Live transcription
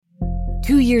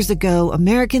2 years ago,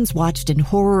 Americans watched in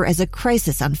horror as a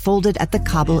crisis unfolded at the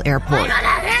Kabul airport.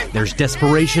 There's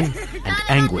desperation and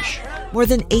anguish. More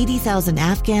than 80,000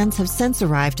 Afghans have since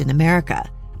arrived in America,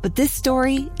 but this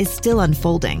story is still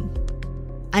unfolding.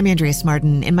 I'm Andrea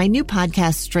Martin. In my new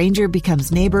podcast, Stranger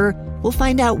Becomes Neighbor, we'll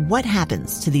find out what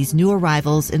happens to these new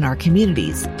arrivals in our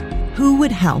communities. Who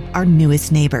would help our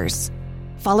newest neighbors?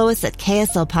 Follow us at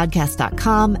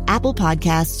kslpodcast.com, Apple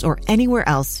Podcasts, or anywhere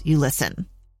else you listen.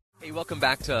 Hey, welcome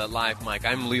back to Live Mike.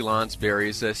 I'm Lee Lonsberry.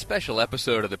 It's a special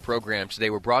episode of the program today.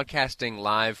 We're broadcasting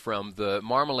live from the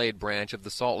Marmalade branch of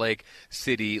the Salt Lake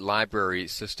City Library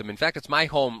System. In fact, it's my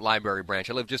home library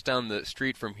branch. I live just down the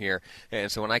street from here,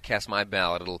 and so when I cast my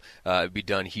ballot, it'll be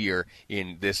done here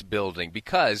in this building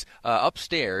because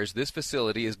upstairs, this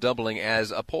facility is doubling as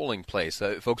a polling place.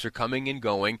 Folks are coming and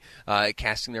going,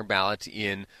 casting their ballots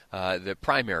in the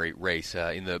primary race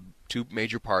in the two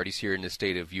major parties here in the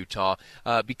state of Utah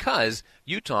because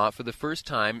Utah, for the first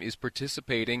time, is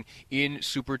participating in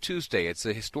Super Tuesday. It's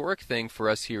a historic thing for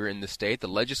us here in the state. The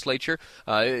legislature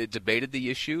debated the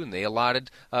issue, and they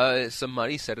allotted some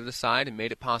money, set it aside, and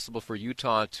made it possible for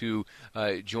Utah to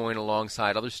join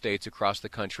alongside other states across the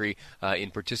country in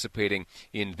participating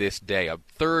in this day. A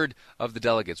third of the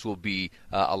delegates will be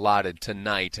allotted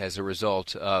tonight as a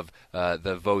result of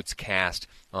the votes cast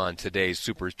on today's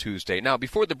Super Tuesday. Now,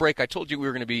 before the break, I told you we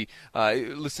were going to be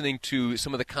listening to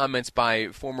some of the comments by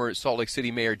former Salt Lake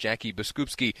City Mayor Jackie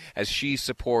Biskupski as she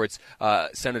supports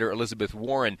Senator Elizabeth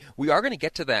Warren. We are going to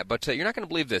get to that, but you're not going to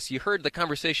believe this. You heard the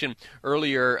conversation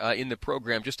earlier in the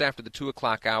program, just after the 2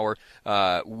 o'clock hour,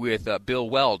 with Bill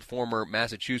Weld, former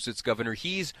Massachusetts governor.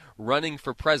 He's running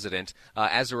for president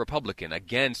as a Republican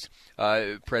against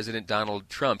President Donald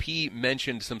Trump. He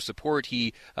mentioned some support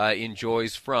he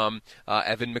enjoys from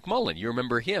Evan McMullin. You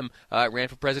remember him, ran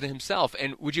for president himself.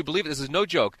 And would you believe it? This is no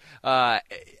joke.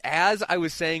 As I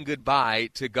was saying goodbye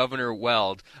to Governor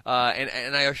Weld,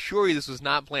 and I assure you this was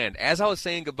not planned, as I was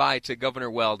saying goodbye to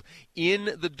Governor Weld,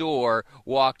 in the door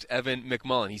walked Evan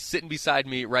McMullin. He's sitting beside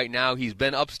me right now. He's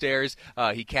been upstairs.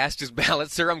 He cast his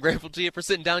ballot. Sir, I'm grateful to you for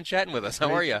sitting down chatting with us.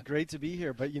 How are you? Great to be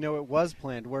here. But, it was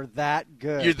planned. We're that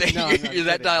good. You're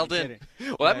that dialed in.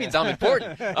 Well, that means I'm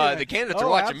important. The candidates are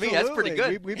watching absolutely. me. That's pretty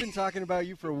good. We've been talking about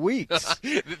you for weeks.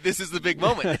 This is the big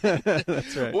moment.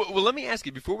 That's right. Well, let me ask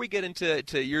you, before we get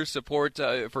into your support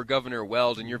for Governor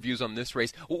Weld and your views on this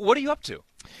race, what are you up to?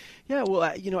 Yeah, well,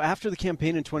 after the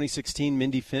campaign in 2016,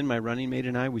 Mindy Finn, my running mate,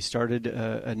 and I, we started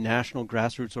a national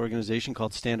grassroots organization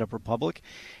called Stand Up Republic,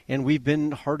 and we've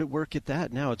been hard at work at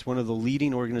that now. It's one of the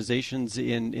leading organizations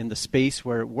in the space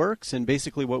where it works, and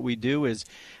basically what we do is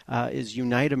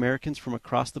unite Americans from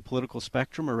across the political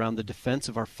spectrum around the defense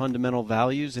of our fundamental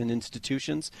values and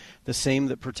institutions, the same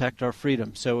that protect our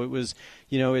freedom. So it was,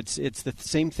 it's the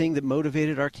same thing that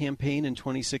motivated our campaign in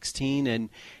 2016, and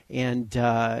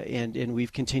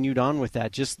we've continued on with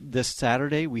that. Just this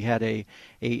Saturday, we had a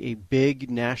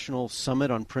big national summit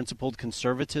on principled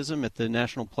conservatism at the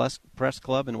National Press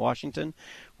Club in Washington,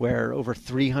 where over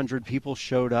 300 people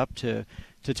showed up to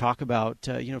talk about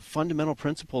fundamental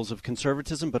principles of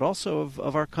conservatism, but also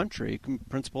of our country,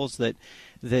 principles that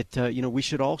we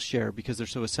should all share because they're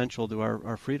so essential to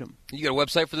our freedom. You got a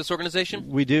website for this organization?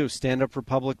 We do,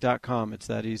 standuprepublic.com. It's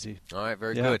that easy. All right,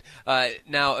 very good.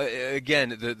 Now,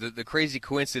 again, the crazy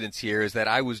coincidence here is that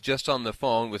I was just on the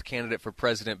phone with candidate for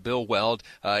president Bill Weld.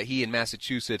 He in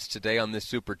Massachusetts today on this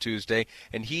Super Tuesday,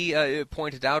 and he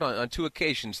pointed out on 2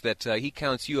 occasions that he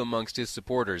counts you amongst his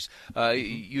supporters.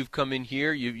 You've come in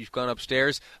here. You've gone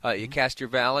upstairs. You cast your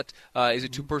ballot. Is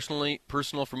it too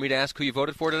personal for me to ask who you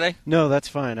voted for today? No, that's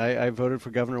fine. I voted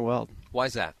for Governor Weld. Why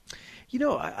is that?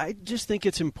 I just think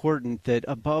it's important that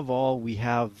above all we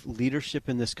have leadership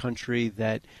in this country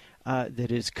that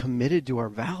is committed to our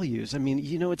values. I mean,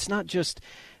 it's not just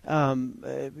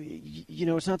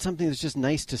it's not something that's just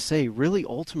nice to say. Really,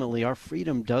 ultimately, our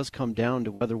freedom does come down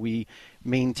to whether we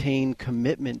maintain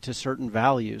commitment to certain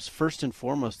values. First and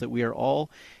foremost, that we are all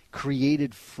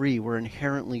created free. We're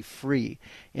inherently free,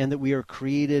 and that we are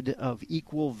created of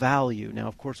equal value. Now,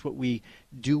 of course, what we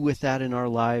do with that in our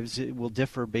lives, it will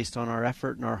differ based on our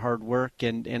effort and our hard work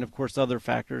and of course, other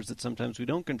factors that sometimes we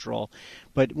don't control.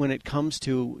 But when it comes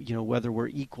to, whether we're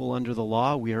equal under the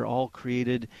law, we are all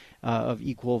created of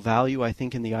equal value, I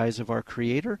think, in the eyes of our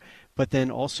Creator. but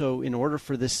then also in order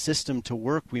for this system to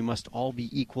work, we must all be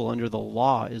equal under the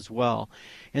law as well.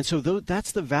 And so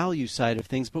that's the value side of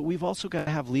things, but we've also got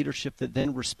to have leadership that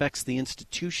then respects the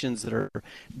institutions that are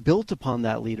built upon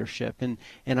that leadership. And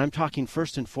I'm talking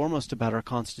first and foremost about our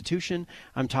Constitution.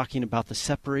 I'm talking about the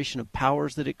separation of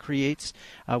powers that it creates.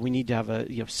 We need to have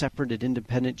a separate and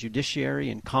independent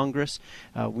judiciary and Congress.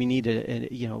 We need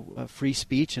a free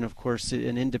speech and, of course,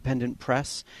 an independent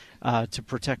press to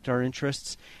protect our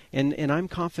interests. And I'm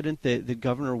confident that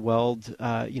Governor Weld,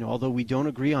 although we don't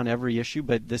agree on every issue,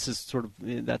 but this is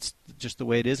that's just the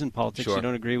way it is in politics. Sure. You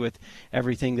don't agree with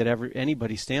everything that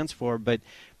anybody stands for, but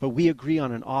we agree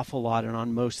on an awful lot and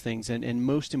on most things, and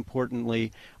most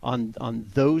importantly on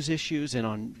those issues and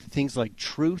on things like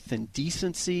truth and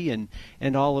decency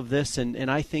and all of this. And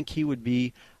I think he would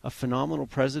be a phenomenal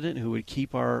president who would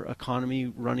keep our economy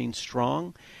running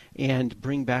strong and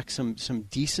bring back some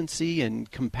decency and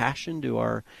compassion to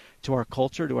our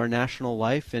culture, to our national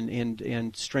life,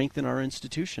 and strengthen our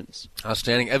institutions.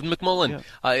 Outstanding. Evan McMullin,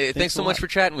 thanks so much for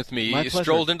chatting with me. My you pleasure.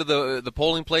 Strolled into the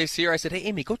polling place here. I said, hey,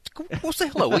 Amy, go say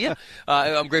hello, will you?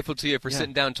 I'm grateful to you for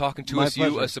sitting down and talking to us.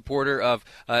 Pleasure. You, a supporter of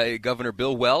Governor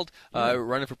Bill Weld,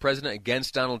 running for president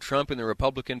against Donald Trump in the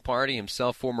Republican Party,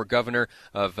 himself former governor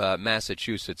of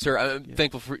Massachusetts. Sir, I'm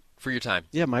thankful for your time.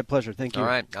 Yeah, my pleasure. Thank you. All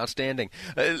right, outstanding.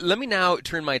 Let me now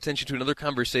turn my attention to another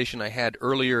conversation I had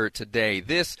earlier today.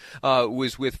 This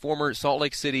was with former Salt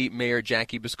Lake City Mayor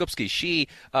Jackie Biskupski. She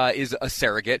is a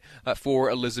surrogate for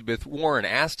Elizabeth Warren.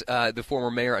 Asked the former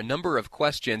mayor a number of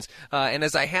questions, and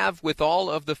as I have with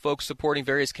all of the folks supporting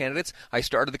various candidates, I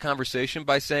started the conversation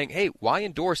by saying, hey, why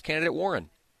endorse candidate Warren?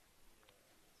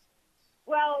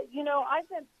 Well, I've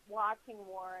been watching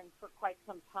Warren for quite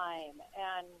some time,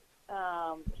 and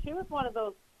she was one of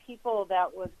those people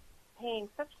that was paying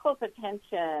such close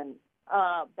attention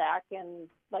back in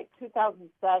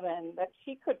 2007 that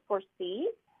she could foresee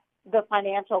the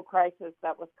financial crisis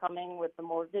that was coming with the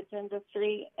mortgage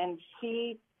industry, and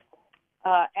she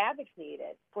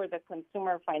advocated for the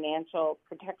Consumer Financial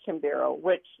Protection Bureau,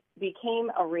 which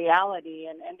became a reality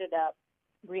and ended up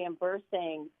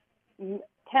reimbursing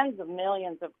tens of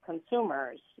millions of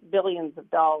consumers, billions of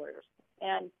dollars.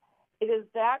 And it is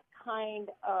that kind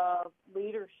of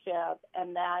leadership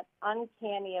and that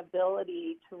uncanny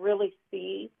ability to really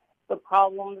see the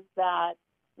problems that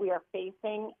we are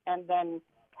facing and then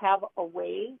have a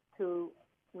way to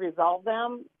resolve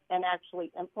them and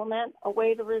actually implement a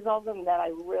way to resolve them that I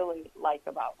really like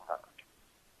about her.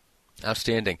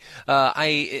 Outstanding.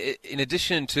 In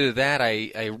addition to that,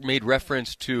 I made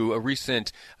reference to a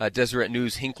recent Deseret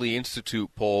News Hinckley Institute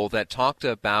poll that talked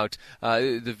about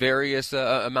the various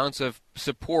amounts of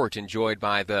support enjoyed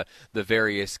by the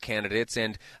various candidates.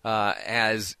 And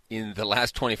as in the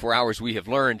last 24 hours we have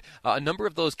learned, a number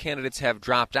of those candidates have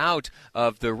dropped out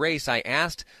of the race. I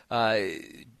asked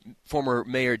former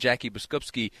Mayor Jackie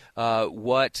Biskupski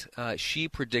what she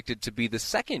predicted to be the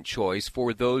second choice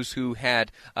for those who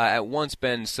had at once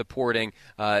been supporting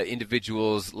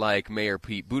individuals like Mayor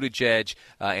Pete Buttigieg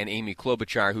and Amy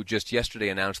Klobuchar, who just yesterday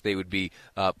announced they would be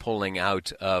pulling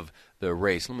out of the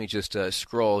race. Let me just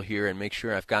scroll here and make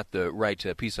sure I've got the right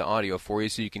piece of audio for you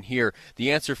so you can hear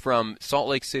the answer from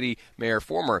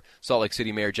former Salt Lake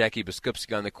City Mayor Jackie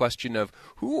Biskupski on the question of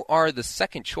who are the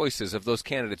second choices of those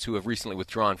candidates who have recently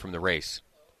withdrawn from the race.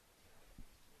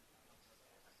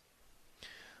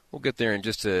 We'll get there in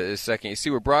just a second. You see,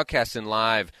 we're broadcasting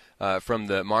live from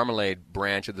the Marmalade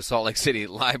branch of the Salt Lake City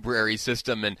Library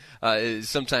System, and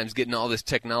sometimes getting all this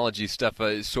technology stuff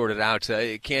sorted out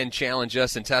it can challenge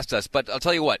us and test us. But I'll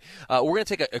tell you what, we're going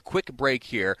to take a quick break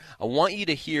here. I want you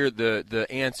to hear the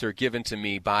answer given to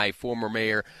me by former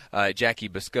Mayor Jackie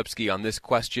Biskupski on this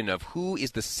question of who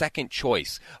is the second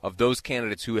choice of those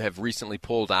candidates who have recently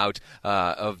pulled out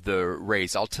of the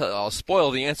race. I'll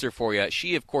spoil the answer for you.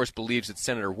 She, of course, believes it's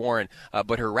Senator Warren,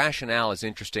 but her rationale is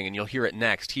interesting, and you'll hear it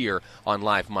next here on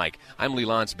Live Mike. I'm Lee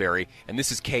Lonsberry, and this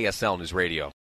is KSL News Radio.